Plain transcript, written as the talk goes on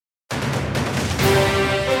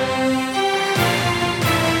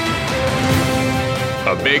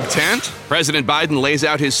Big tent? President Biden lays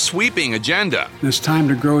out his sweeping agenda. It's time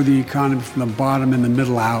to grow the economy from the bottom and the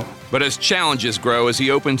middle out. But as challenges grow, is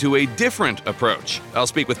he open to a different approach? I'll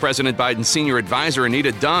speak with President Biden's senior advisor,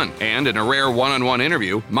 Anita Dunn, and in a rare one-on-one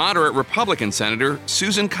interview, moderate Republican Senator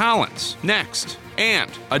Susan Collins. Next. And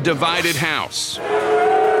a divided House.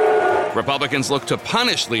 Republicans look to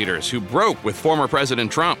punish leaders who broke with former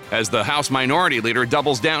President Trump as the House Minority Leader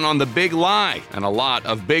doubles down on the big lie and a lot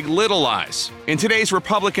of big little lies. In today's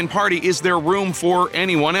Republican Party, is there room for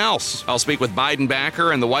anyone else? I'll speak with Biden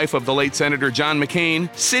backer and the wife of the late Senator John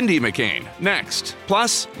McCain, Cindy McCain, next.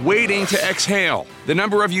 Plus, waiting to exhale. The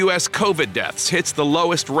number of U.S. COVID deaths hits the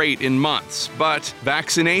lowest rate in months, but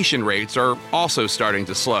vaccination rates are also starting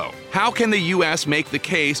to slow. How can the U.S. make the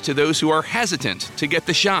case to those who are hesitant to get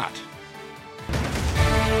the shot?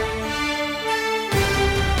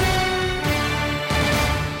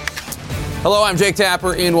 Hello, I'm Jake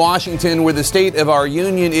Tapper in Washington, where the state of our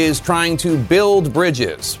union is trying to build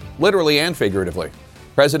bridges, literally and figuratively.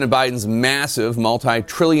 President Biden's massive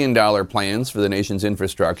multi-trillion-dollar plans for the nation's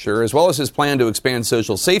infrastructure, as well as his plan to expand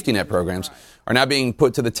social safety net programs, are now being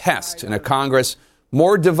put to the test in a Congress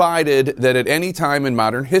more divided than at any time in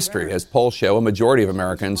modern history, as polls show a majority of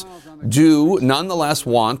Americans do nonetheless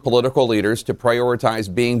want political leaders to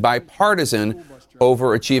prioritize being bipartisan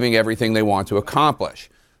over achieving everything they want to accomplish.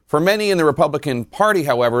 For many in the Republican Party,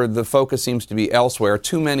 however, the focus seems to be elsewhere,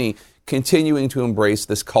 too many continuing to embrace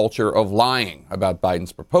this culture of lying about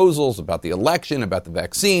Biden's proposals, about the election, about the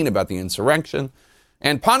vaccine, about the insurrection,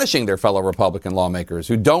 and punishing their fellow Republican lawmakers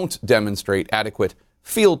who don't demonstrate adequate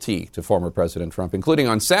fealty to former President Trump, including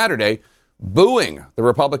on Saturday, booing the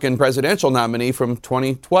Republican presidential nominee from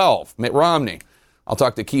 2012, Mitt Romney. I'll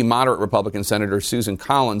talk to key moderate Republican Senator Susan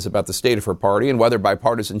Collins about the state of her party and whether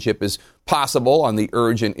bipartisanship is possible on the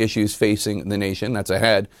urgent issues facing the nation. That's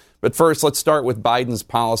ahead. But first, let's start with Biden's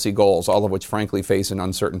policy goals, all of which frankly face an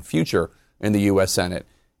uncertain future in the U.S. Senate.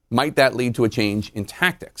 Might that lead to a change in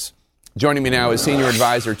tactics? Joining me now is senior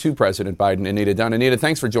advisor to President Biden, Anita Dunn. Anita,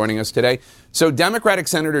 thanks for joining us today. So Democratic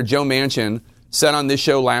Senator Joe Manchin said on this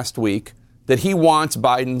show last week that he wants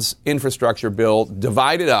Biden's infrastructure bill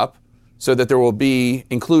divided up so that there will be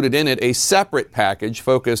included in it a separate package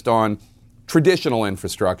focused on traditional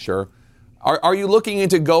infrastructure. Are you looking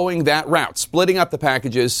into going that route, splitting up the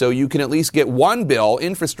packages so you can at least get one bill,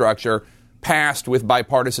 infrastructure, passed with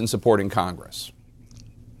bipartisan support in Congress?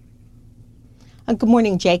 Good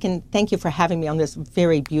morning, Jake, and thank you for having me on this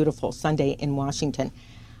very beautiful Sunday in Washington.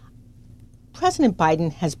 President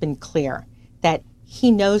Biden has been clear that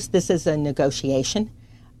he knows this is a negotiation,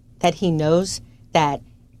 that he knows that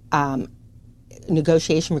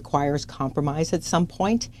negotiation requires compromise at some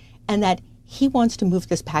point, and that he wants to move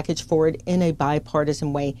this package forward in a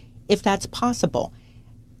bipartisan way, if that's possible.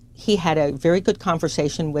 He had a very good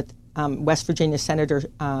conversation with West Virginia Senator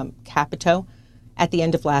Capito at the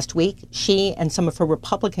end of last week. She and some of her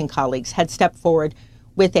Republican colleagues had stepped forward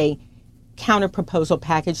with a counter-proposal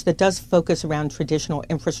package that does focus around traditional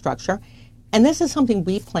infrastructure. And this is something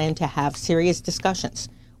we plan to have serious discussions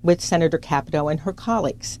with Senator Capito and her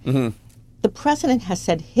colleagues. Mm-hmm. The president has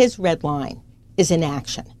said his red line is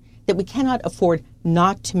inaction, that we cannot afford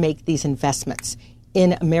not to make these investments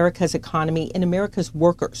in America's economy, in America's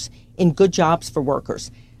workers, in good jobs for workers.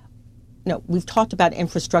 You know, we've talked about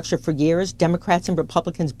infrastructure for years. Democrats and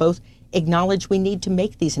Republicans both acknowledge we need to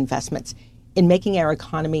make these investments in making our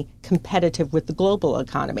economy competitive with the global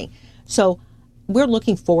economy. So we're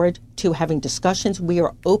looking forward to having discussions. We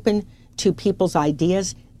are open to people's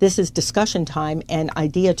ideas. This is discussion time and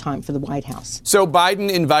idea time for the White House. So Biden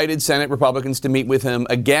invited Senate Republicans to meet with him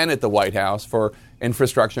again at the White House for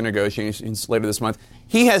infrastructure negotiations later this month.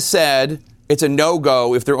 He has said it's a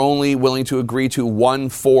no-go if they're only willing to agree to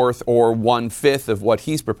 1/4 or 1/5 of what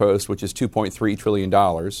he's proposed, which is $2.3 trillion.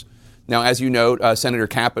 Now, as you note, Senator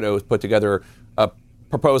Capito has put together a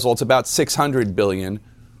proposal. It's about $600 billion.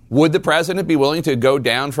 Would the president be willing to go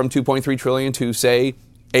down from $2.3 trillion to, say,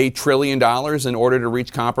 $1 trillion in order to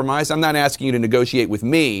reach compromise? I'm not asking you to negotiate with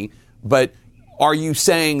me, but are you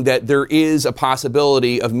saying that there is a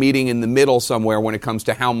possibility of meeting in the middle somewhere when it comes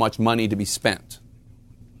to how much money to be spent?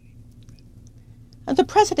 The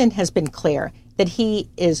president has been clear that he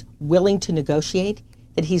is willing to negotiate,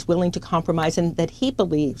 that he's willing to compromise, and that he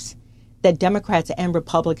believes that Democrats and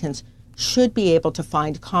Republicans should be able to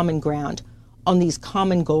find common ground on these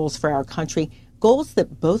common goals for our country, goals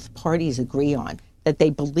that both parties agree on, that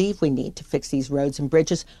they believe we need to fix these roads and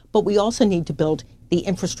bridges, but we also need to build the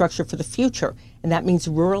infrastructure for the future. And that means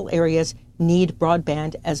rural areas need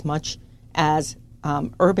broadband as much as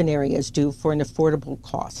urban areas do for an affordable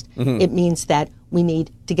cost. It means that we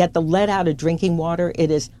need to get the lead out of drinking water.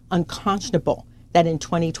 It is unconscionable that in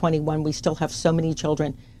 2021 we still have so many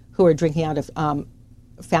children who are drinking out of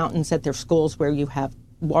fountains at their schools where you have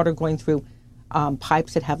water going through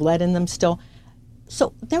pipes that have lead in them still.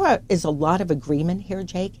 So is a lot of agreement here,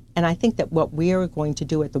 Jake, and I think that what we are going to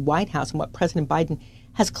do at the White House and what President Biden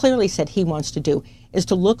has clearly said he wants to do is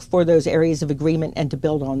to look for those areas of agreement and to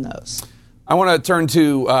build on those. I want to turn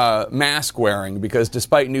to mask wearing, because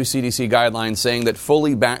despite new CDC guidelines saying that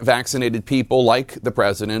fully vaccinated people, like the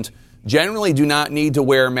president, generally do not need to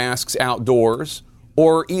wear masks outdoors,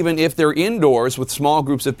 or even if they're indoors with small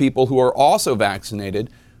groups of people who are also vaccinated.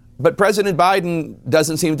 But President Biden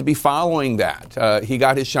doesn't seem to be following that. He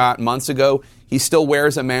got his shot months ago. He still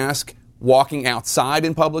wears a mask walking outside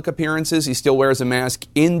in public appearances. He still wears a mask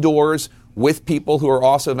indoors with people who are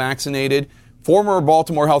also vaccinated. Former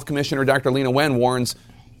Baltimore Health Commissioner Dr. Lena Wen warns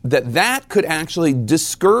that could actually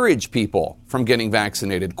discourage people from getting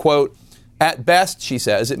vaccinated. Quote, "At best," she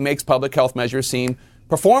says, "it makes public health measures seem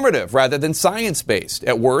performative rather than science-based.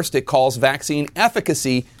 At worst, it calls vaccine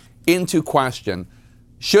efficacy into question."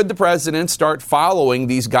 Should the president start following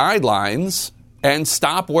these guidelines and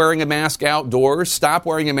stop wearing a mask outdoors, stop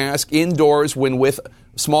wearing a mask indoors when with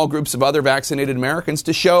small groups of other vaccinated Americans,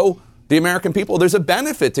 to show the American people there's a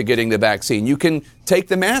benefit to getting the vaccine? You can take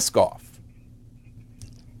the mask off.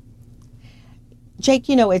 Jake,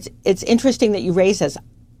 it's interesting that you raise this.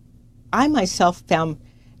 I myself found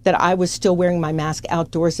that I was still wearing my mask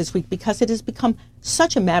outdoors this week because it has become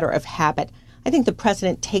such a matter of habit. I think the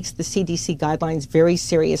president takes the CDC guidelines very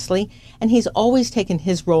seriously, and he's always taken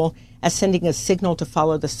his role as sending a signal to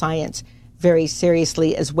follow the science very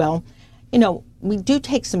seriously as well. We do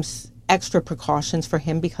take some extra precautions for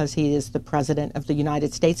him because he is the president of the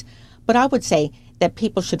United States, but I would say that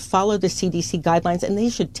people should follow the CDC guidelines, and they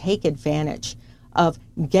should take advantage of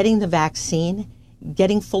getting the vaccine,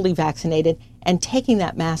 getting fully vaccinated, and taking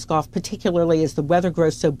that mask off, particularly as the weather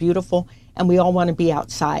grows so beautiful and we all want to be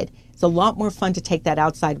outside. It's a lot more fun to take that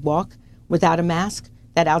outside walk without a mask,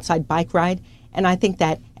 that outside bike ride. And I think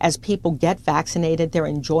that as people get vaccinated, they're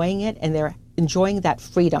enjoying it and they're enjoying that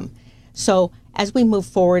freedom. So as we move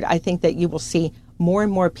forward, I think that you will see more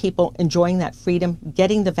and more people enjoying that freedom,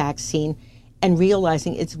 getting the vaccine, and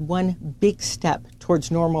realizing it's one big step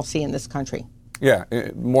towards normalcy in this country. Yeah,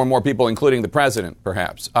 more and more people, including the president,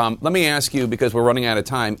 perhaps. Let me ask you, because we're running out of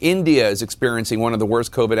time, India is experiencing one of the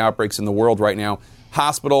worst COVID outbreaks in the world right now.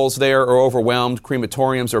 Hospitals there are overwhelmed.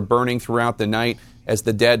 Crematoriums are burning throughout the night as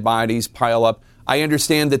the dead bodies pile up. I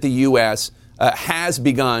understand that the U.S. Has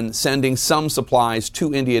begun sending some supplies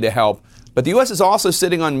to India to help, but the U.S. is also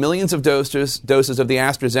sitting on millions of doses of the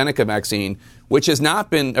AstraZeneca vaccine, which has not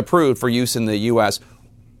been approved for use in the U.S.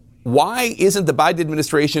 Why isn't the Biden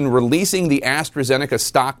administration releasing the AstraZeneca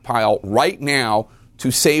stockpile right now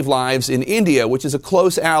to save lives in India, which is a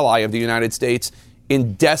close ally of the United States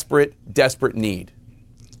in desperate need?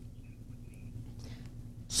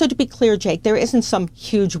 So to be clear, Jake, there isn't some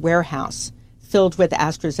huge warehouse filled with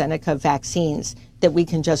AstraZeneca vaccines that we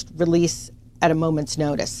can just release at a moment's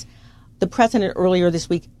notice. The president earlier this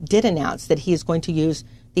week did announce that he is going to use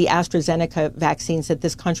the AstraZeneca vaccines that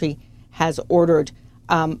this country has ordered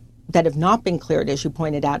that have not been cleared, as you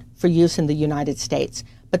pointed out, for use in the United States,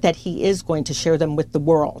 but that he is going to share them with the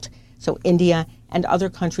world, so India and other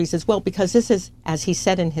countries as well, because this is, as he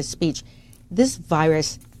said in his speech, this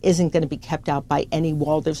virus isn't going to be kept out by any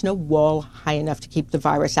wall. There's no wall high enough to keep the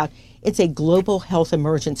virus out. It's a global health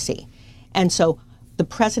emergency. And so the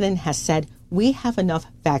president has said, we have enough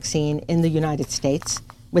vaccine in the United States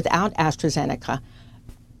without AstraZeneca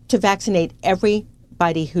to vaccinate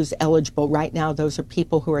everybody who's eligible. Right now, those are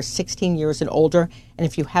people who are 16 years and older. And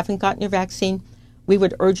if you haven't gotten your vaccine, we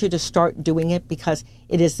would urge you to start doing it because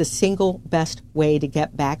it is the single best way to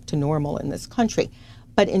get back to normal in this country.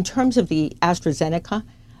 But in terms of the AstraZeneca,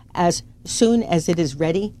 as soon as it is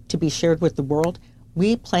ready to be shared with the world,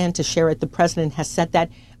 we plan to share it. The president has said that.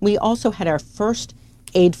 We also had our first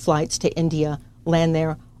aid flights to India land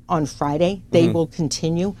there on Friday. They will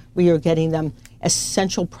continue. We are getting them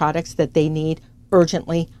essential products that they need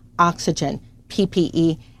urgently, oxygen,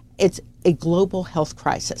 PPE. It's a global health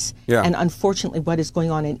crisis. Yeah. And unfortunately, what is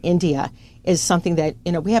going on in India is something that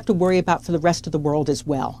we have to worry about for the rest of the world as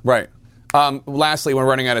well. Right. Lastly, we're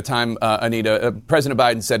running out of time, Anita. President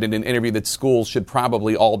Biden said in an interview that schools should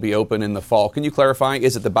probably all be open in the fall. Can you clarify,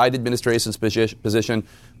 is it the Biden administration's position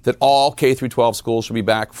that all K-12 schools should be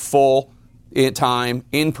back full time,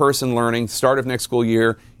 in-person learning, start of next school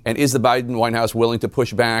year? And is the Biden White House willing to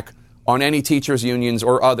push back on any teachers' unions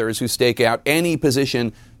or others who stake out any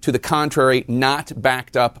position to the contrary, not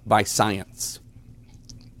backed up by science.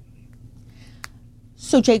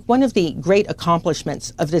 So, Jake, one of the great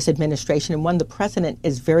accomplishments of this administration, and one the president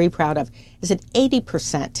is very proud of, is that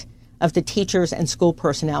 80% of the teachers and school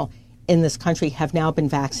personnel in this country have now been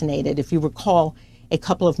vaccinated. If you recall, a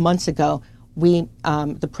couple of months ago,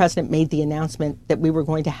 the president made the announcement that we were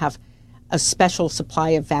going to have a special supply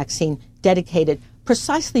of vaccine dedicated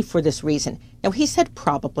precisely for this reason. Now, he said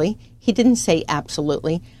probably. He didn't say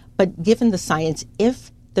absolutely. But given the science,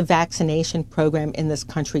 if the vaccination program in this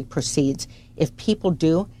country proceeds, if people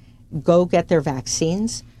do go get their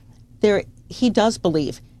vaccines, he does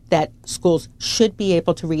believe that schools should be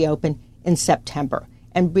able to reopen in September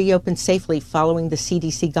and reopen safely following the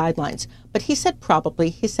CDC guidelines. But he said probably.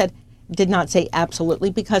 He did not say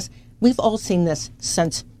absolutely, because we've all seen this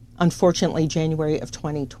since, unfortunately, January of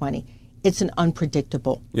 2020. It's an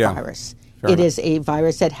unpredictable virus. It is a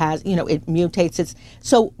virus that has, it mutates.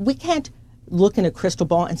 So we can't look in a crystal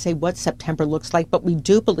ball and say what September looks like, but we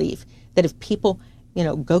do believe that if people,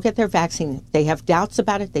 go get their vaccine, if they have doubts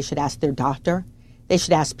about it, they should ask their doctor. They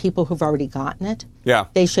should ask people who've already gotten it. Yeah.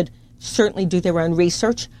 They should certainly do their own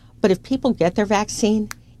research. But if people get their vaccine,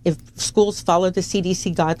 if schools follow the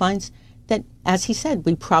CDC guidelines, then, as he said,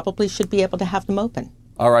 we probably should be able to have them open.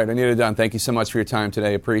 All right, Anita Dunn, thank you so much for your time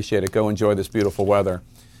today. Appreciate it. Go enjoy this beautiful weather.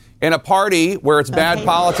 In a party where it's bad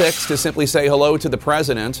politics to simply say hello to the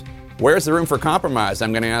president, where's the room for compromise?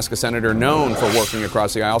 I'm going to ask a senator known for working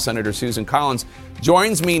across the aisle. Senator Susan Collins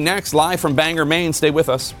joins me next, live from Bangor, Maine. Stay with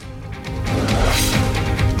us.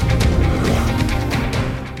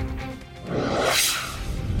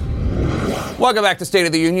 Welcome back to State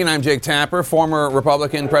of the Union. I'm Jake Tapper, former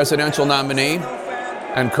Republican presidential nominee,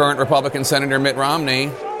 and current Republican Senator Mitt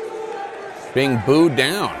Romney being booed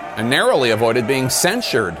down and narrowly avoided being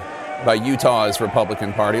censured by Utah's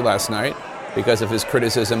Republican Party last night because of his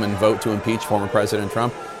criticism and vote to impeach former President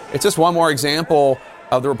Trump. It's just one more example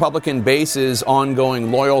of the Republican base's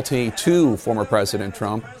ongoing loyalty to former President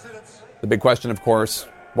Trump. The big question, of course,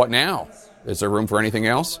 what now? Is there room for anything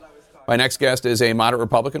else? My next guest is a moderate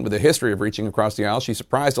Republican with a history of reaching across the aisle. She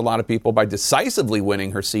surprised a lot of people by decisively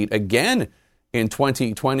winning her seat again in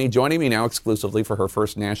 2020. Joining me now exclusively for her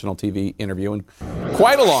first national TV interview in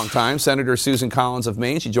quite a long time, Senator Susan Collins of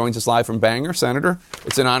Maine. She joins us live from Bangor. Senator,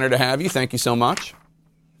 it's an honor to have you. Thank you so much.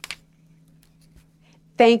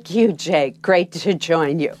 Thank you, Jake. Great to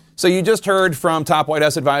join you. So you just heard from top White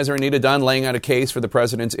House advisor Anita Dunn laying out a case for the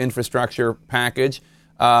president's infrastructure package.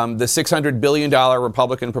 The $600 billion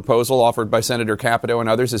Republican proposal offered by Senator Capito and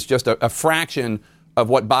others is just a fraction of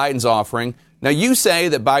what Biden's offering. Now, you say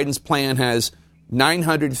that Biden's plan has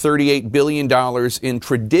 $938 billion in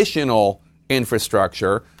traditional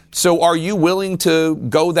infrastructure. So are you willing to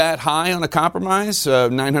go that high on a compromise?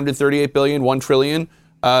 $938 billion, $1 trillion.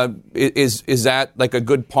 Is that like a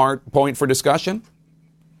good point for discussion?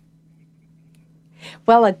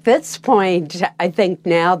 Well, at this point, I think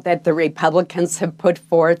now that the Republicans have put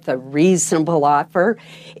forth a reasonable offer,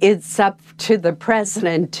 it's up to the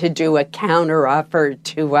president to do a counteroffer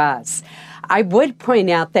to us. I would point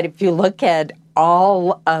out that if you look at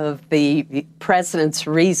all of the president's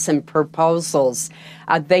recent proposals,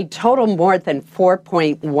 they total more than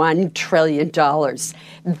 $4.1 trillion.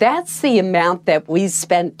 That's the amount that we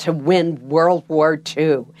spent to win World War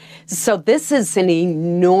II. So this is an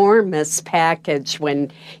enormous package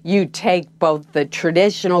when you take both the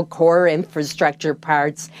traditional core infrastructure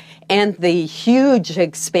parts and the huge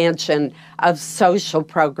expansion of social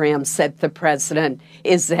programs that the president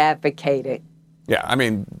is advocating. Yeah, I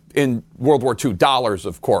mean, in World War II, dollars,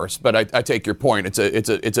 of course, but I take your point. It's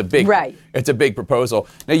a big It's a big proposal.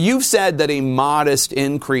 Now, you've said that a modest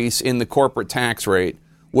increase in the corporate tax rate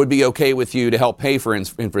would be okay with you to help pay for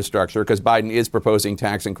infrastructure, because Biden is proposing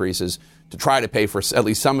tax increases to try to pay for at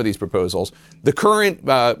least some of these proposals. The current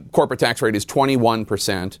corporate tax rate is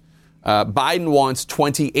 21%. Biden wants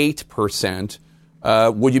 28%.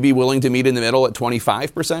 Would you be willing to meet in the middle at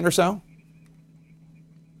 25% or so?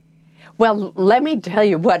 Well, let me tell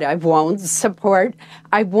you what I won't support.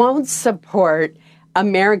 I won't support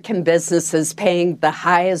American businesses paying the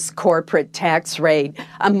highest corporate tax rate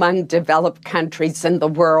among developed countries in the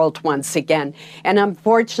world once again. And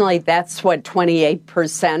unfortunately, that's what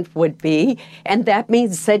 28% would be. And that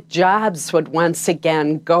means that jobs would once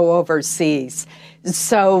again go overseas.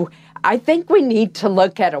 So I think we need to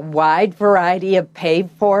look at a wide variety of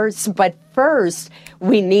pay-fors, but first,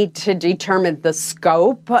 we need to determine the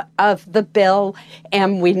scope of the bill,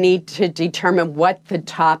 and we need to determine what the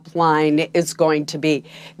top line is going to be.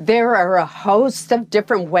 There are a host of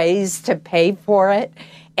different ways to pay for it,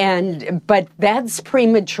 But that's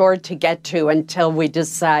premature to get to until we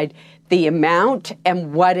decide the amount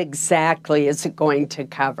and what exactly is it going to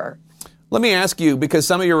cover. Let me ask you, because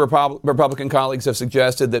some of your Republican colleagues have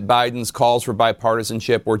suggested that Biden's calls for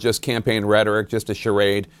bipartisanship were just campaign rhetoric, just a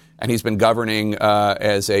charade, and he's been governing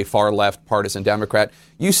as a far-left partisan Democrat.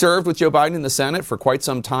 You served with Joe Biden in the Senate for quite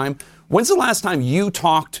some time. When's the last time you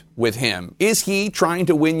talked with him? Is he trying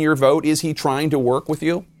to win your vote? Is he trying to work with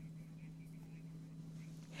you?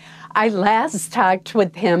 I last talked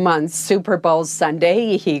with him on Super Bowl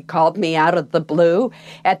Sunday. He called me out of the blue.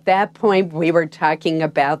 At that point, we were talking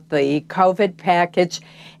about the COVID package,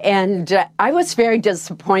 and I was very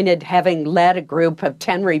disappointed, having led a group of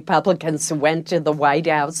 10 Republicans who went to the White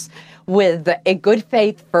House with a good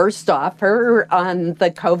faith first offer on the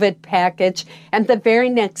COVID package. And the very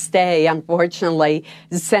next day, unfortunately,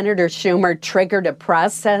 Senator Schumer triggered a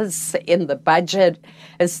process in the budget.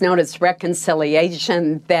 It's known as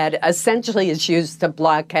reconciliation, that essentially is used to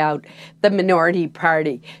block out the minority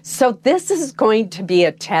party. So this is going to be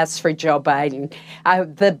a test for Joe Biden.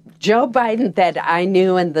 The Joe Biden that I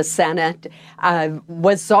knew in the Senate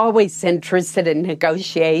was always interested in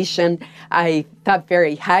negotiation. I thought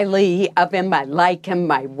very highly of him. I like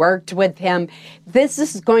him. I worked with him. This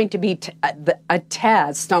is going to be a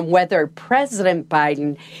test on whether President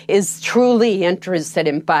Biden is truly interested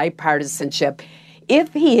in bipartisanship.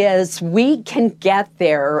 If he is, we can get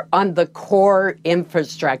there on the core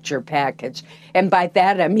infrastructure package. And by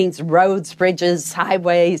that, I mean roads, bridges,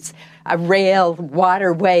 highways, rail,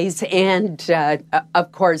 waterways, and,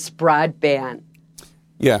 of course, broadband.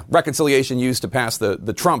 Yeah, reconciliation used to pass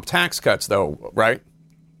the Trump tax cuts, though, right?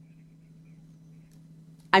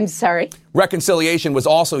 I'm sorry? Reconciliation was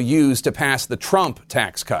also used to pass the Trump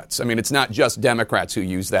tax cuts. I mean, it's not just Democrats who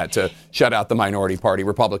use that to shut out the minority party.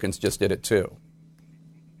 Republicans just did it, too.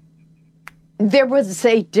 There was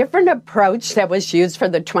a different approach that was used for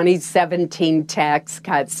the 2017 tax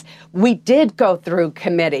cuts. We did go through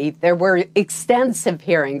committee. There were extensive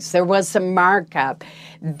hearings. There was a markup.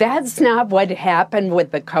 That's not what happened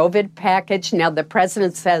with the COVID package. Now, the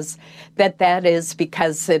president says that that is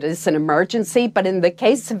because it is an emergency. But in the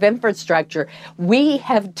case of infrastructure, we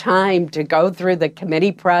have time to go through the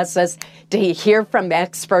committee process, to hear from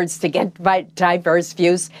experts, to get diverse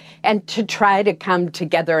views, and to try to come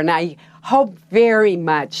together. And I hope very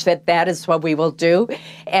much that that is what we will do.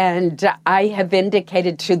 And I have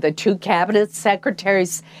indicated to the two cabinet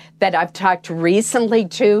secretaries that I've talked recently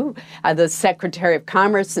to, the Secretary of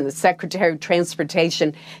Commerce and the Secretary of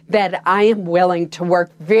Transportation, that I am willing to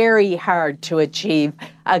work very hard to achieve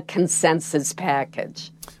a consensus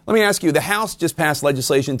package. Let me ask you, the House just passed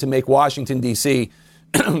legislation to make Washington, D.C.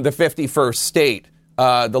 the 51st state.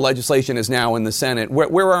 The legislation is now in the Senate.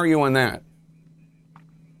 Where are you on that?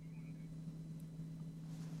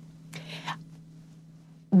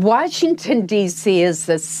 Washington, D.C. is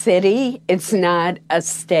a city. It's not a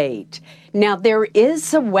state. Now, there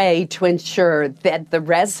is a way to ensure that the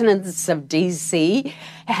residents of D.C.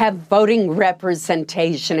 have voting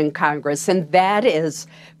representation in Congress, and that is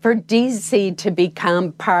for D.C. to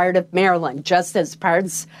become part of Maryland, just as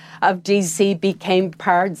parts of D.C. became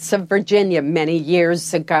parts of Virginia many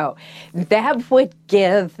years ago. That would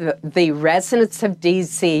give the residents of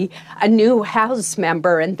D.C. a new House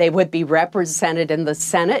member, and they would be represented in the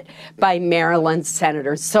Senate by Maryland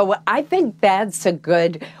senators. So I think that's a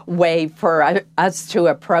good way for us to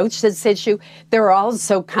approach this issue. There are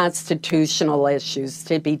also constitutional issues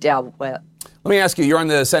to be dealt with. Let me ask you, you're on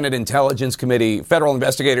the Senate Intelligence Committee. Federal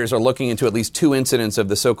investigators are looking into at least 2 incidents of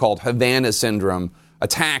the so-called Havana syndrome,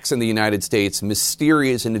 attacks in the United States,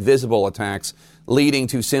 mysterious and invisible attacks leading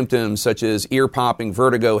to symptoms such as ear-popping,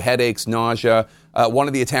 vertigo, headaches, nausea. One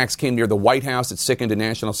of the attacks came near the White House. It sickened a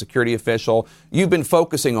national security official. You've been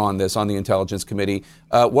focusing on this on the Intelligence Committee.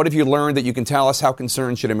 What have you learned that you can tell us? How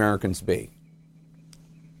concerned should Americans be?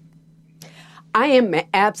 I am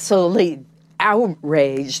absolutely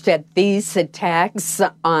outraged at these attacks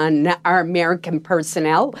on our American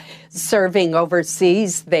personnel serving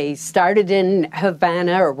overseas. They started in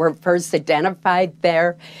Havana, or were first identified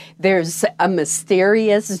there. There's a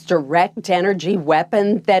mysterious direct energy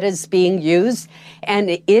weapon that is being used,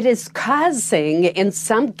 and it is causing, in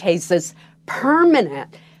some cases,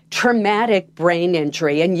 permanent traumatic brain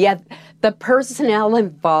injury. And yet the personnel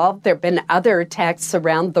involved, there have been other attacks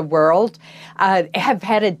around the world, have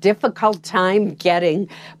had a difficult time getting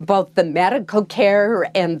both the medical care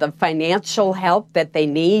and the financial help that they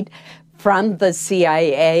need. from the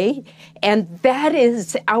CIA, and that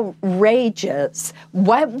is outrageous.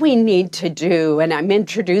 What we need to do, and I'm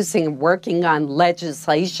introducing and working on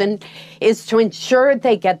legislation, is to ensure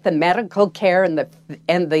they get the medical care and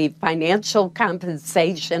the financial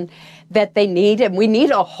compensation that they need, and we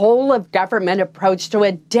need a whole-of-government approach to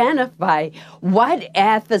identify what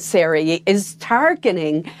adversary is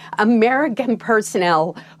targeting American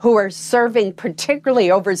personnel who are serving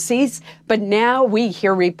particularly overseas, but now we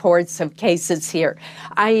hear reports of cases here.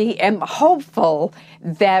 I am hopeful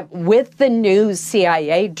that with the new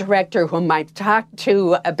CIA director, whom I've talked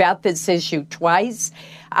to about this issue twice,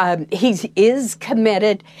 he is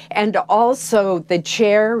committed, and also the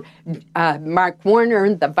chair, Mark Warner,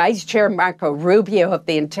 and the vice chair, Marco Rubio of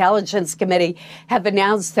the Intelligence Committee, have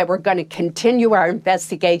announced that we're going to continue our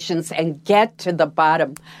investigations and get to the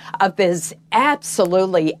bottom of this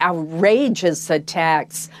absolutely outrageous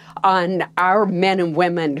attacks on our men and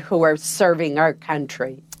women who are serving our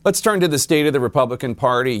country. Let's turn to the state of the Republican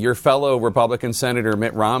Party. Your fellow Republican Senator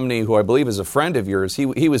Mitt Romney, who I believe is a friend of yours,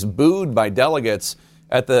 he was booed by delegates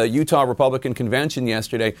at the Utah Republican Convention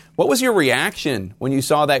yesterday. What was your reaction when you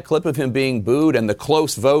saw that clip of him being booed and the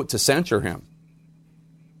close vote to censure him?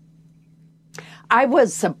 I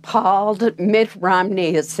was appalled. Mitt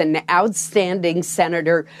Romney is an outstanding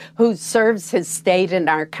senator who serves his state and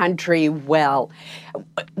our country well.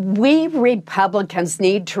 We Republicans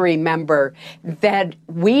need to remember that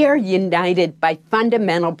we are united by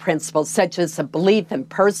fundamental principles such as a belief in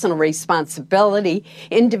personal responsibility,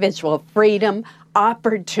 individual freedom,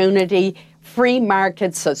 opportunity, free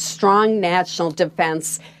markets, a strong national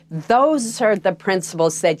defense. Those are the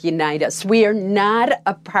principles that unite us. We are not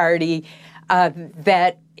a party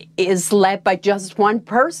that is led by just one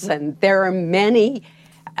person. There are many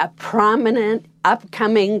prominent,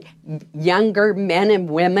 upcoming, younger men and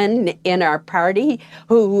women in our party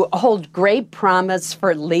who hold great promise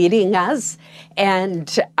for leading us.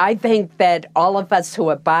 And I think that all of us who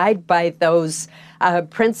abide by those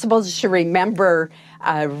principles should remember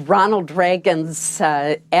Ronald Reagan's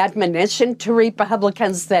admonition to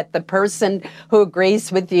Republicans that the person who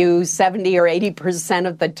agrees with you 70 or 80%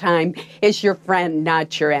 of the time is your friend,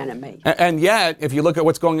 not your enemy. And yet, if you look at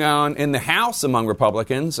what's going on in the House among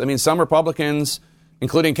Republicans, I mean, some Republicans,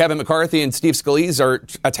 including Kevin McCarthy and Steve Scalise, are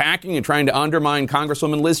attacking and trying to undermine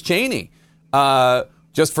Congresswoman Liz Cheney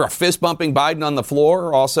just for fist-bumping Biden on the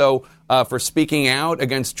floor, also for speaking out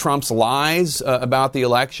against Trump's lies about the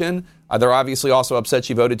election. They're obviously also upset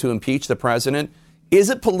she voted to impeach the president. Is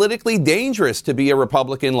it politically dangerous to be a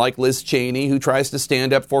Republican like Liz Cheney, who tries to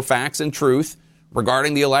stand up for facts and truth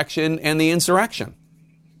regarding the election and the insurrection?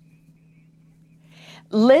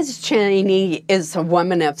 Liz Cheney is a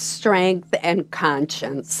woman of strength and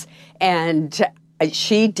conscience, and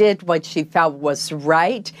she did what she felt was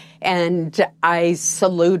right, and I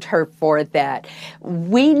salute her for that.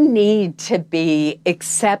 We need to be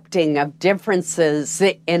accepting of differences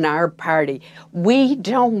in our party. We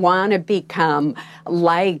don't want to become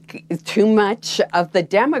like too much of the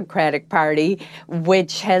Democratic Party,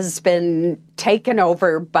 which has been taken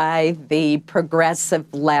over by the progressive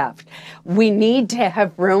left. We need to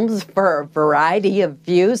have rooms for a variety of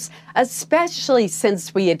views, especially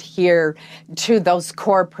since we adhere to those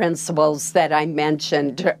core principles that I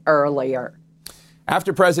mentioned earlier.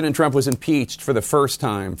 After President Trump was impeached for the first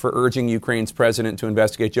time for urging Ukraine's president to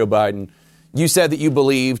investigate Joe Biden, you said that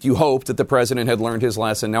you hoped that the president had learned his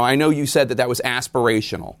lesson. Now, I know you said that was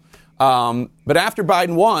aspirational. But after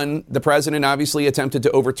Biden won, the president obviously attempted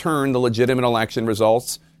to overturn the legitimate election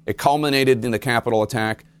results. It culminated in the Capitol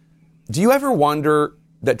attack. Do you ever wonder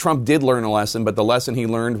that Trump did learn a lesson, but the lesson he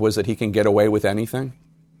learned was that he can get away with anything?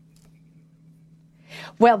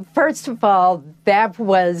 Well, first of all, that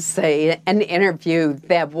was an interview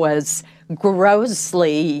that was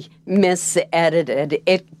grossly misedited.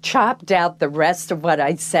 It chopped out the rest of what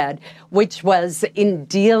I said, which was in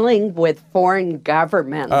dealing with foreign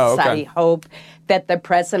governments. Oh, okay. I hope that the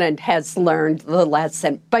president has learned the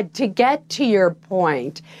lesson. But to get to your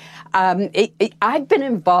point, I've been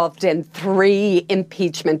involved in 3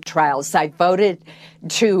 impeachment trials. I voted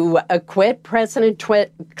to acquit President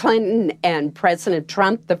Clinton and President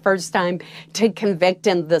Trump the first time, to convict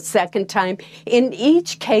him the second time. In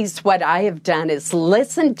each case, what I have done is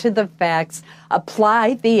listen to the facts,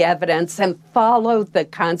 apply the evidence, and follow the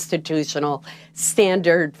constitutional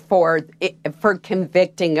standard for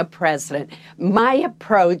convicting a president. My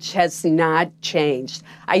approach has not changed.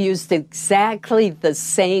 I used exactly the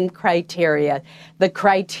same criteria the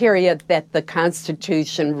criteria that the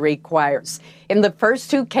Constitution requires. In the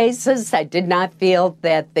first two cases, I did not feel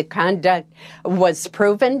that the conduct was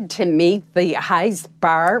proven to meet the highest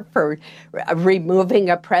bar for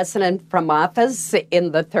removing a president from office.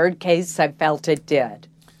 In the third case, I felt it did.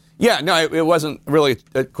 Yeah, no, it wasn't really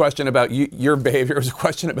a question about your behavior. It was a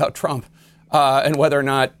question about Trump and whether or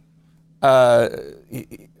not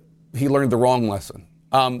he learned the wrong lesson.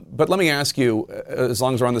 But let me ask you, as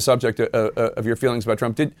long as we're on the subject of your feelings about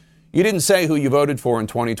Trump, you didn't say who you voted for in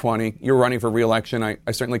 2020. You're running for re-election.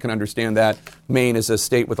 I certainly can understand that. Maine is a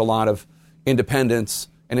state with a lot of independents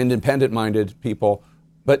and independent-minded people.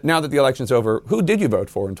 But now that the election's over, who did you vote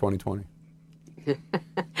for in 2020?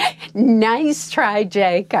 Nice try,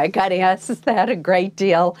 Jake. I got asked that a great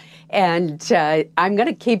deal, and I'm going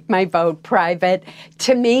to keep my vote private.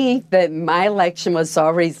 To me, my election was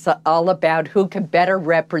always all about who could better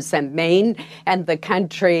represent Maine and the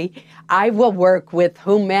country. I will work with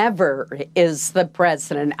whomever is the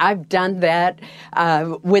president. I've done that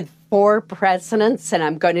with 4 presidents, and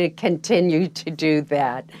I'm going to continue to do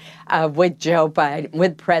that with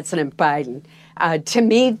President Biden. To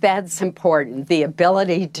me, that's important, the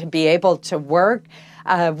ability to be able to work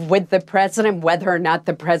with the president, whether or not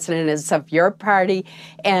the president is of your party,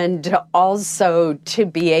 and also to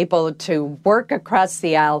be able to work across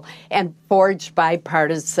the aisle and forge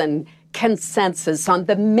bipartisan consensus on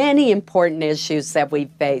the many important issues that we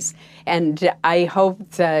face. And I hope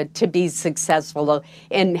to be successful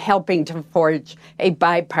in helping to forge a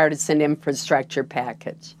bipartisan infrastructure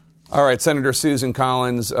package. All right, Senator Susan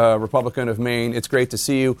Collins, Republican of Maine, it's great to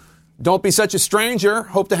see you. Don't be such a stranger.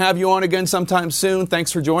 Hope to have you on again sometime soon.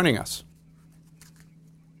 Thanks for joining us.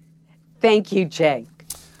 Thank you, Jake.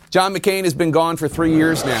 John McCain has been gone for 3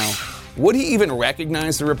 years now. Would he even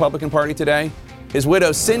recognize the Republican Party today? His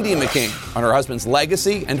widow, Cindy McCain, on her husband's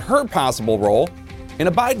legacy and her possible role in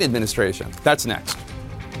a Biden administration. That's next.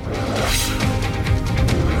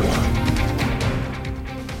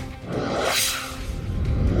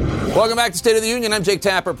 Welcome back to State of the Union. I'm Jake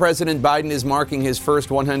Tapper. President Biden is marking his first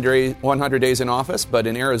 100 days in office, but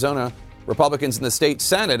in Arizona, Republicans in the state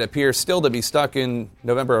Senate appear still to be stuck in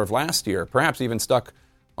November of last year, perhaps even stuck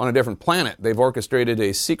on a different planet. They've orchestrated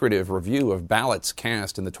a secretive review of ballots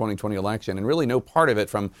cast in the 2020 election, and really no part of it,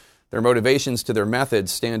 from their motivations to their methods,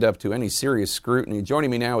 stand up to any serious scrutiny. Joining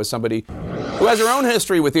me now is somebody who has her own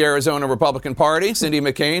history with the Arizona Republican Party, Cindy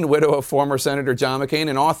McCain, widow of former Senator John McCain,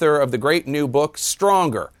 and author of the great new book,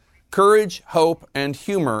 Stronger: Courage, Hope, and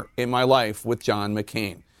Humor in My Life with John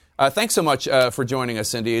McCain. Thanks so much for joining us,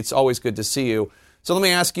 Cindy. It's always good to see you. So let me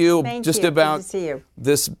ask you about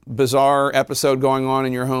this bizarre episode going on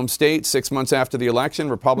in your home state 6 months after the election.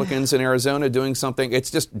 Republicans in Arizona doing something.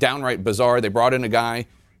 It's just downright bizarre. They brought in a guy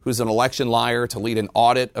who's an election liar to lead an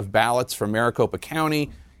audit of ballots from Maricopa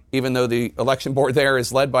County. Even though the election board there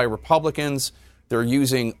is led by Republicans, they're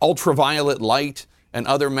using ultraviolet light and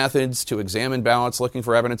other methods to examine ballots, looking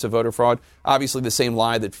for evidence of voter fraud. Obviously the same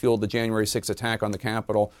lie that fueled the January 6th attack on the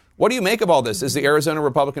Capitol. What do you make of all this? Is the Arizona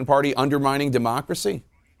Republican Party undermining democracy?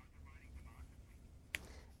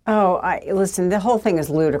 Listen, the whole thing is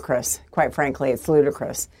ludicrous. Quite frankly, it's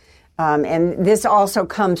ludicrous. And this also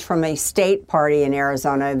comes from a state party in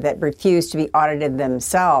Arizona that refused to be audited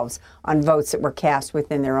themselves on votes that were cast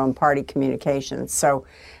within their own party communications. So,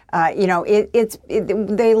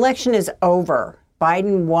 the election is over.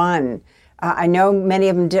 Biden won. I know many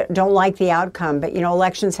of them don't like the outcome, but,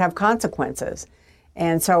 elections have consequences.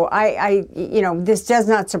 And so this does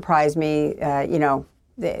not surprise me.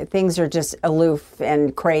 Things are just aloof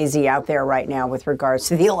and crazy out there right now with regards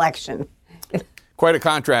to the election. Quite a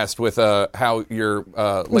contrast with how your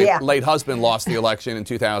late husband lost the election in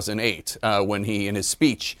 2008 when he, in his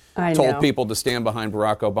speech, told people to stand behind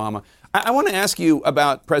Barack Obama. I want to ask you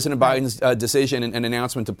about President Biden's decision and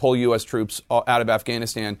announcement to pull U.S. troops out of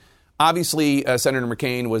Afghanistan. Obviously, Senator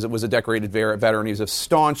McCain was a decorated veteran. He's a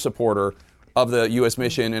staunch supporter of the U.S.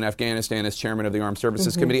 mission in Afghanistan as chairman of the Armed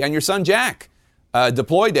Services Committee. And your son, Jack,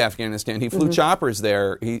 deployed to Afghanistan. He flew choppers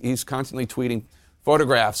there. He's constantly tweeting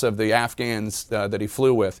photographs of the Afghans that he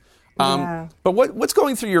flew with. But what's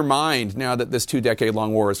going through your mind now that this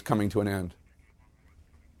 2-decade-long war is coming to an end?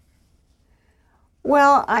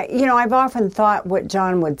 Well, I've often thought what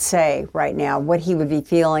John would say right now, what he would be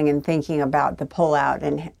feeling and thinking about the pullout.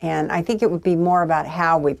 And I think it would be more about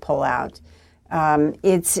how we pull out.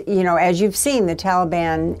 It's, as you've seen, the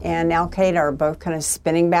Taliban and al-Qaeda are both kind of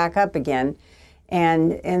spinning back up again.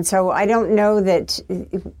 And so I don't know that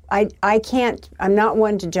I'm not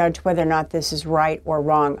one to judge whether or not this is right or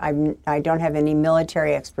wrong. I don't have any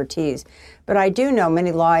military expertise. But I do know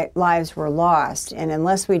many lives were lost. And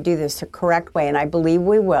unless we do this the correct way, and I believe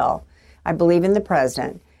we will, I believe in the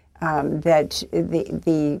president, that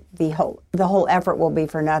the whole effort will be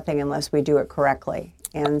for nothing unless we do it correctly.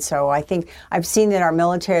 And so I think I've seen that our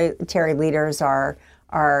military leaders are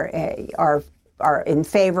in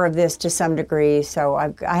favor of this to some degree. So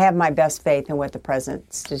I have my best faith in what the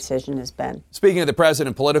president's decision has been. Speaking of the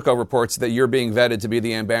president, Politico reports that you're being vetted to be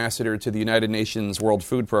the ambassador to the United Nations World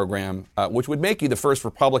Food Program, which would make you the first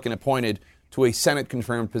Republican appointed to a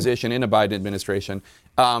Senate-confirmed position in a Biden administration.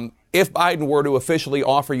 If Biden were to officially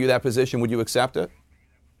offer you that position, would you accept it?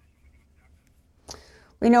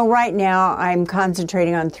 You know, right now I'm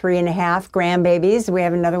concentrating on 3.5 grandbabies. We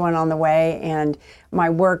have another one on the way, and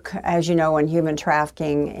my work, as you know, on human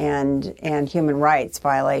trafficking and human rights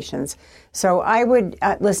violations. So I would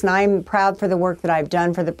listen. I'm proud for the work that I've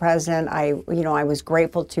done for the president. I was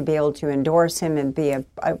grateful to be able to endorse him and be a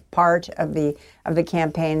part of the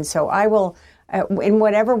campaign. So I will, in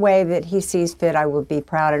whatever way that he sees fit, I will be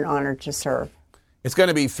proud and honored to serve. It's going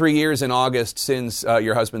to be 3 years in August since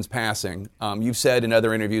your husband's passing. You've said in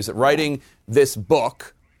other interviews that writing this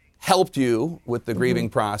book helped you with the grieving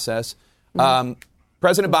process.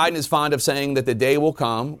 President Biden is fond of saying that the day will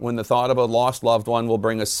come when the thought of a lost loved one will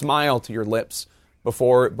bring a smile to your lips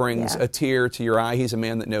before it brings a tear to your eye. He's a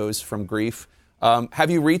man that knows from grief.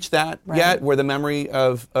 Have you reached that yet, where the memory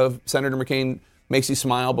of Senator McCain makes you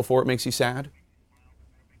smile before it makes you sad?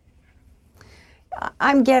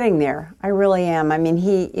 I'm getting there. I really am. I mean,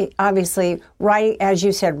 he obviously, as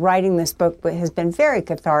you said, writing this book has been very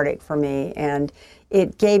cathartic for me. And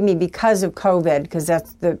it gave me, because of COVID, because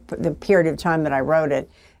that's the period of time that I wrote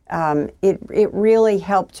it, it really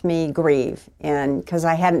helped me grieve, and because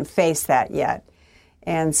I hadn't faced that yet.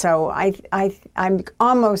 And so I'm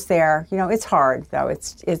almost there. You know, it's hard, though.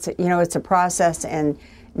 It's a process, and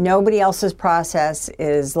nobody else's process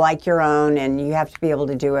is like your own, and you have to be able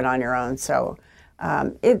to do it on your own. So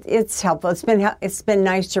it's helpful. It's been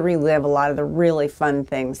nice to relive a lot of the really fun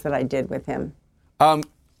things that I did with him.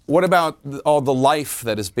 What about all the life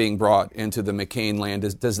that is being brought into the McCain land?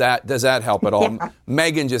 Does that help at all? Yeah.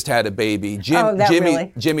 Megan just had a baby.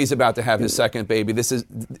 Jimmy's about to have his second baby. Does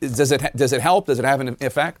it help? Does it have an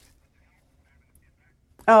effect?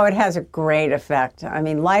 Oh, it has a great effect. I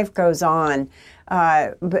mean, life goes on.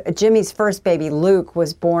 But Jimmy's first baby, Luke,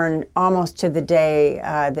 was born almost to the day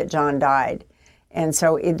that John died. And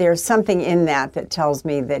so there's something in that tells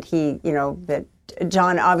me that that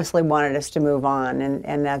John obviously wanted us to move on,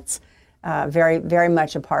 and that's very, very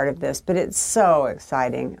much a part of this. But it's so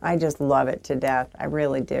exciting. I just love it to death. I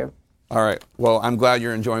really do. All right. Well, I'm glad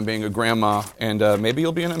you're enjoying being a grandma, and maybe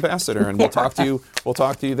you'll be an ambassador, and we'll talk to you. We'll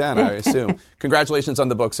talk to you then, I assume. Congratulations on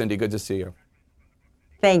the book, Cindy. Good to see you.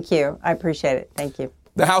 Thank you. I appreciate it. Thank you.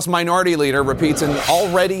 The House Minority Leader repeats an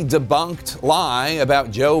already debunked lie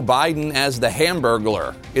about Joe Biden as the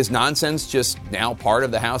Hamburglar. Is nonsense just now part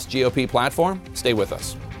of the House GOP platform? Stay with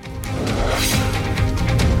us.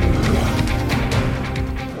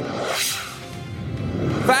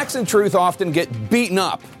 Facts and truth often get beaten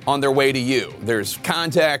up on their way to you. There's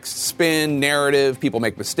context, spin, narrative, people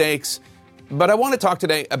make mistakes. But I want to talk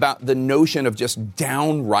today about the notion of just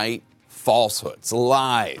downright falsehoods,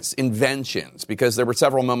 lies, inventions, because there were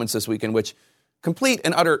several moments this week in which complete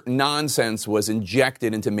and utter nonsense was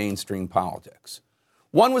injected into mainstream politics.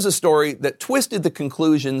 One was a story that twisted the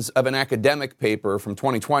conclusions of an academic paper from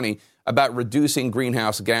 2020 about reducing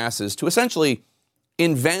greenhouse gases to essentially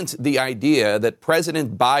invent the idea that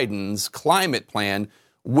President Biden's climate plan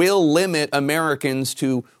will limit Americans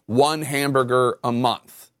to one hamburger a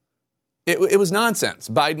month. It was nonsense.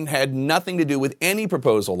 Biden had nothing to do with any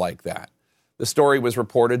proposal like that. The story was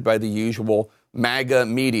reported by the usual MAGA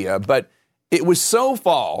media, but it was so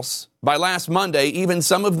false, by last Monday, even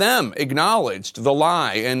some of them acknowledged the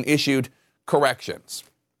lie and issued corrections.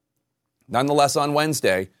 Nonetheless, on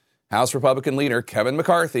Wednesday, House Republican leader Kevin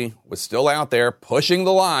McCarthy was still out there pushing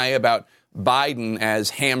the lie about Biden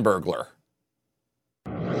as Hamburglar.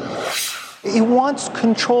 He wants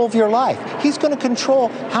control of your life. He's going to control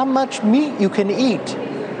how much meat you can eat.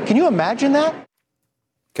 Can you imagine that?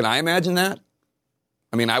 Can I imagine that?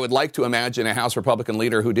 I mean, I would like to imagine a House Republican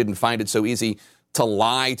leader who didn't find it so easy to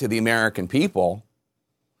lie to the American people.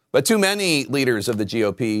 But too many leaders of the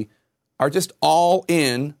GOP are just all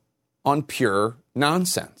in on pure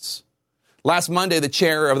nonsense. Last Monday, the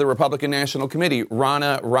chair of the Republican National Committee,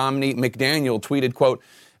 Ronna Romney McDaniel, tweeted, quote,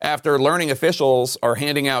 After learning officials are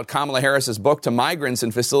handing out Kamala Harris's book to migrants in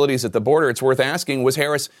facilities at the border, it's worth asking, was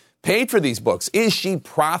Harris paid for these books? Is she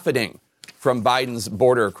profiting from Biden's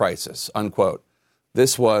border crisis? Unquote.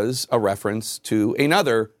 This was a reference to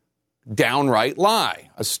another downright lie,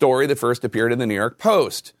 a story that first appeared in the New York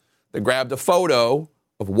Post that grabbed a photo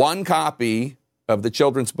of one copy of the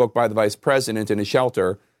children's book by the vice president in a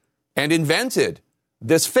shelter and invented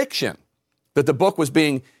this fiction that the book was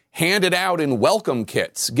being handed out in welcome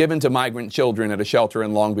kits given to migrant children at a shelter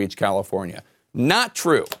in Long Beach, California. Not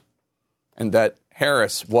true. And that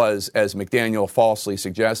Harris was, as McDaniel falsely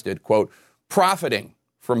suggested, quote, profiting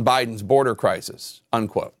from Biden's border crisis,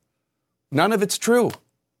 unquote. None of it's true.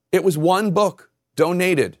 It was one book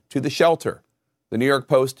donated to the shelter. The New York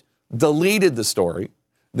Post deleted the story.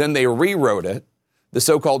 Then they rewrote it. The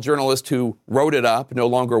so-called journalist who wrote it up no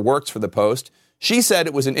longer works for the Post. She said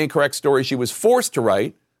it was an incorrect story she was forced to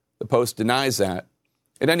write. The Post denies that.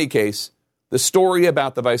 In any case, the story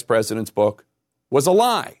about the vice president's book was a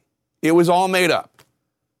lie. It was all made up.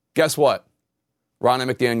 Guess what? Ronna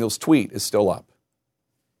McDaniel's tweet is still up.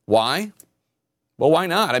 Why? Well, why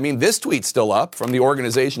not? I mean, this tweet's still up from the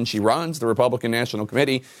organization she runs, the Republican National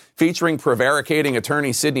Committee, featuring prevaricating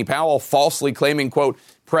attorney Sidney Powell, falsely claiming, quote,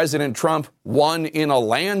 President Trump won in a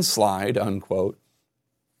landslide, unquote.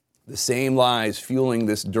 The same lies fueling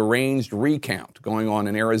this deranged recount going on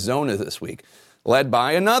in Arizona this week, led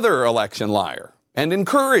by another election liar and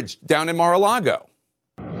encouraged down in Mar-a-Lago.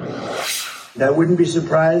 I wouldn't be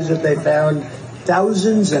surprised if they found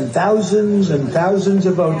thousands and thousands and thousands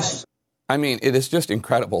of votes. I mean, it is just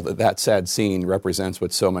incredible that that sad scene represents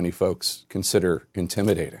what so many folks consider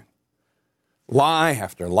intimidating. Lie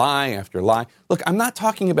after lie after lie. Look, I'm not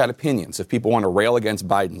talking about opinions. If people want to rail against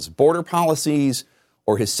Biden's border policies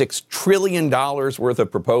or his $6 trillion worth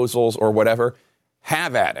of proposals or whatever,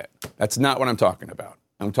 have at it. That's not what I'm talking about.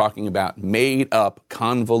 I'm talking about made-up,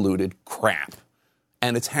 convoluted crap.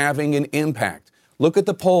 And it's having an impact. Look at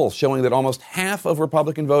the polls showing that almost half of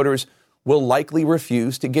Republican voters will likely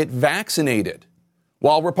refuse to get vaccinated,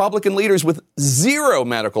 while Republican leaders with zero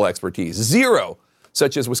medical expertise, zero,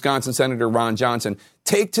 such as Wisconsin Senator Ron Johnson,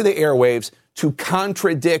 take to the airwaves to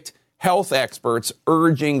contradict health experts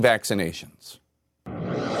urging vaccinations.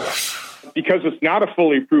 Because it's not a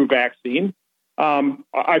fully approved vaccine,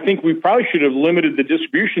 I think we probably should have limited the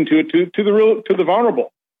distribution to the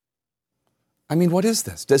vulnerable. I mean, what is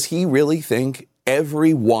this? Does he really think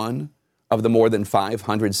every one of the more than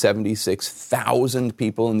 576,000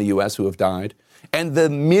 people in the U.S. who have died and the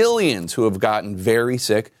millions who have gotten very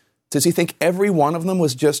sick, does he think every one of them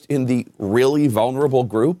was just in the really vulnerable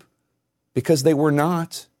group? Because they were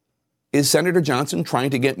not. Is Senator Johnson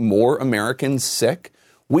trying to get more Americans sick?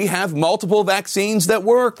 We have multiple vaccines that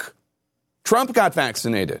work. Trump got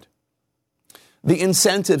vaccinated. The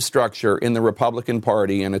incentive structure in the Republican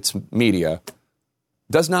Party and its media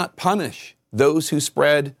does not punish those who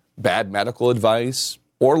spread bad medical advice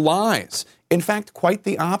or lies. In fact, quite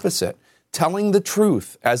the opposite. Telling the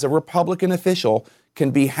truth as a Republican official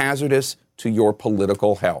can be hazardous to your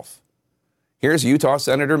political health. Here's Utah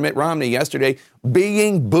Senator Mitt Romney yesterday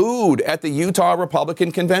being booed at the Utah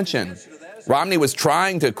Republican Convention. Romney was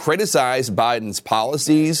trying to criticize Biden's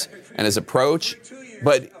policies and his approach,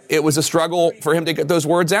 but it was a struggle for him to get those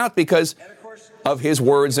words out because of his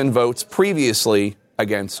words and votes previously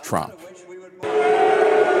against Trump.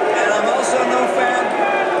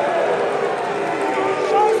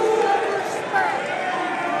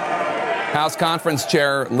 House Conference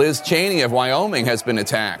Chair Liz Cheney of Wyoming has been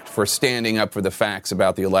attacked for standing up for the facts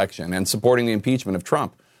about the election and supporting the impeachment of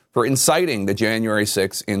Trump for inciting the January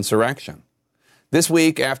 6th insurrection. This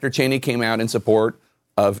week, after Cheney came out in support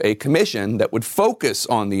of a commission that would focus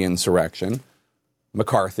on the insurrection,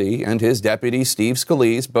 McCarthy and his deputy Steve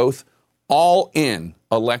Scalise, both all-in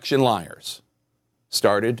election liars,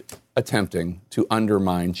 started attempting to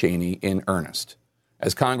undermine Cheney in earnest.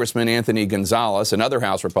 As Congressman Anthony Gonzalez, another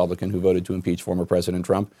House Republican who voted to impeach former President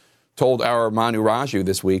Trump, told our Manu Raju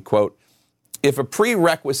this week, quote, if a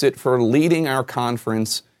prerequisite for leading our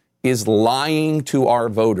conference is lying to our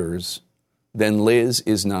voters, then Liz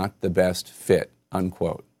is not the best fit,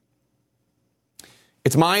 unquote.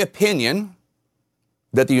 It's my opinion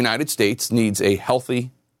that the United States needs a healthy,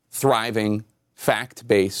 thriving,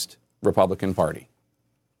 fact-based Republican Party.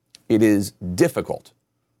 It is difficult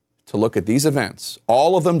to look at these events,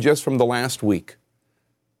 all of them just from the last week,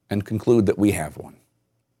 and conclude that we have one.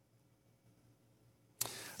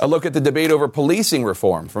 A look at the debate over policing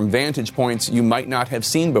reform from vantage points you might not have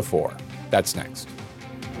seen before. That's next.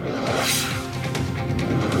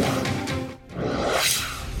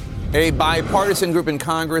 A bipartisan group in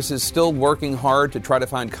Congress is still working hard to try to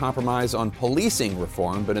find compromise on policing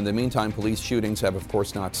reform, but in the meantime, police shootings have, of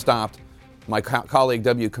course, not stopped. My colleague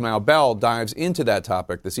W. Kamau Bell dives into that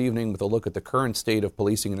topic this evening with a look at the current state of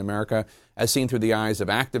policing in America as seen through the eyes of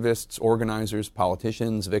activists, organizers,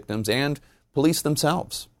 politicians, victims, and police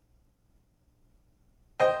themselves.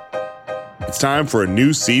 It's time for a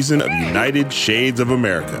new season of United Shades of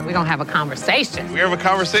America. We're going to have a conversation. We have a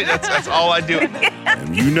conversation. That's all I do.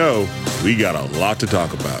 And you know, we got a lot to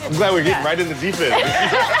talk about. I'm glad we're getting right in the deep end.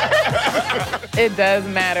 It does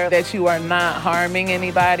matter that you are not harming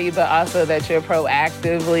anybody, but also that you're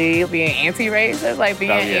proactively being anti-racist, like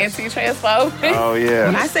being anti-transphobic. Oh, yeah.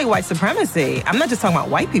 When I say white supremacy, I'm not just talking about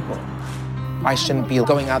white people. I shouldn't be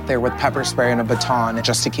going out there with pepper spray and a baton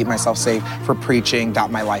just to keep myself safe for preaching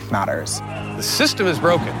that my life matters. The system is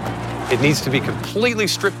broken. It needs to be completely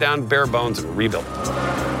stripped down, bare bones, and rebuilt.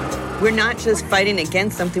 We're not just fighting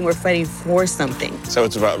against something, we're fighting for something. So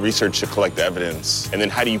it's about research to collect the evidence, and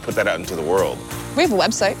then how do you put that out into the world? We have a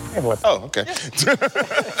website. Oh, okay.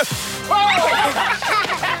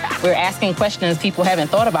 We're asking questions people haven't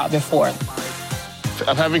thought about before.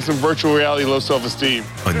 I'm having some virtual reality low self-esteem.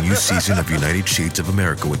 A new season of United Shades of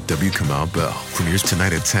America with W. Kamau Bell premieres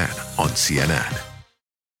tonight at 10 on CNN.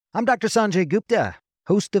 I'm Dr. Sanjay Gupta,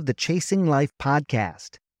 host of the Chasing Life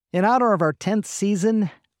podcast. In honor of our 10th season,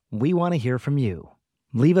 we want to hear from you.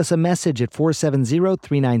 Leave us a message at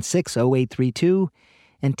 470-396-0832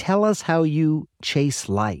 and tell us how you chase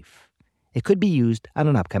life. It could be used on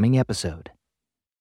an upcoming episode.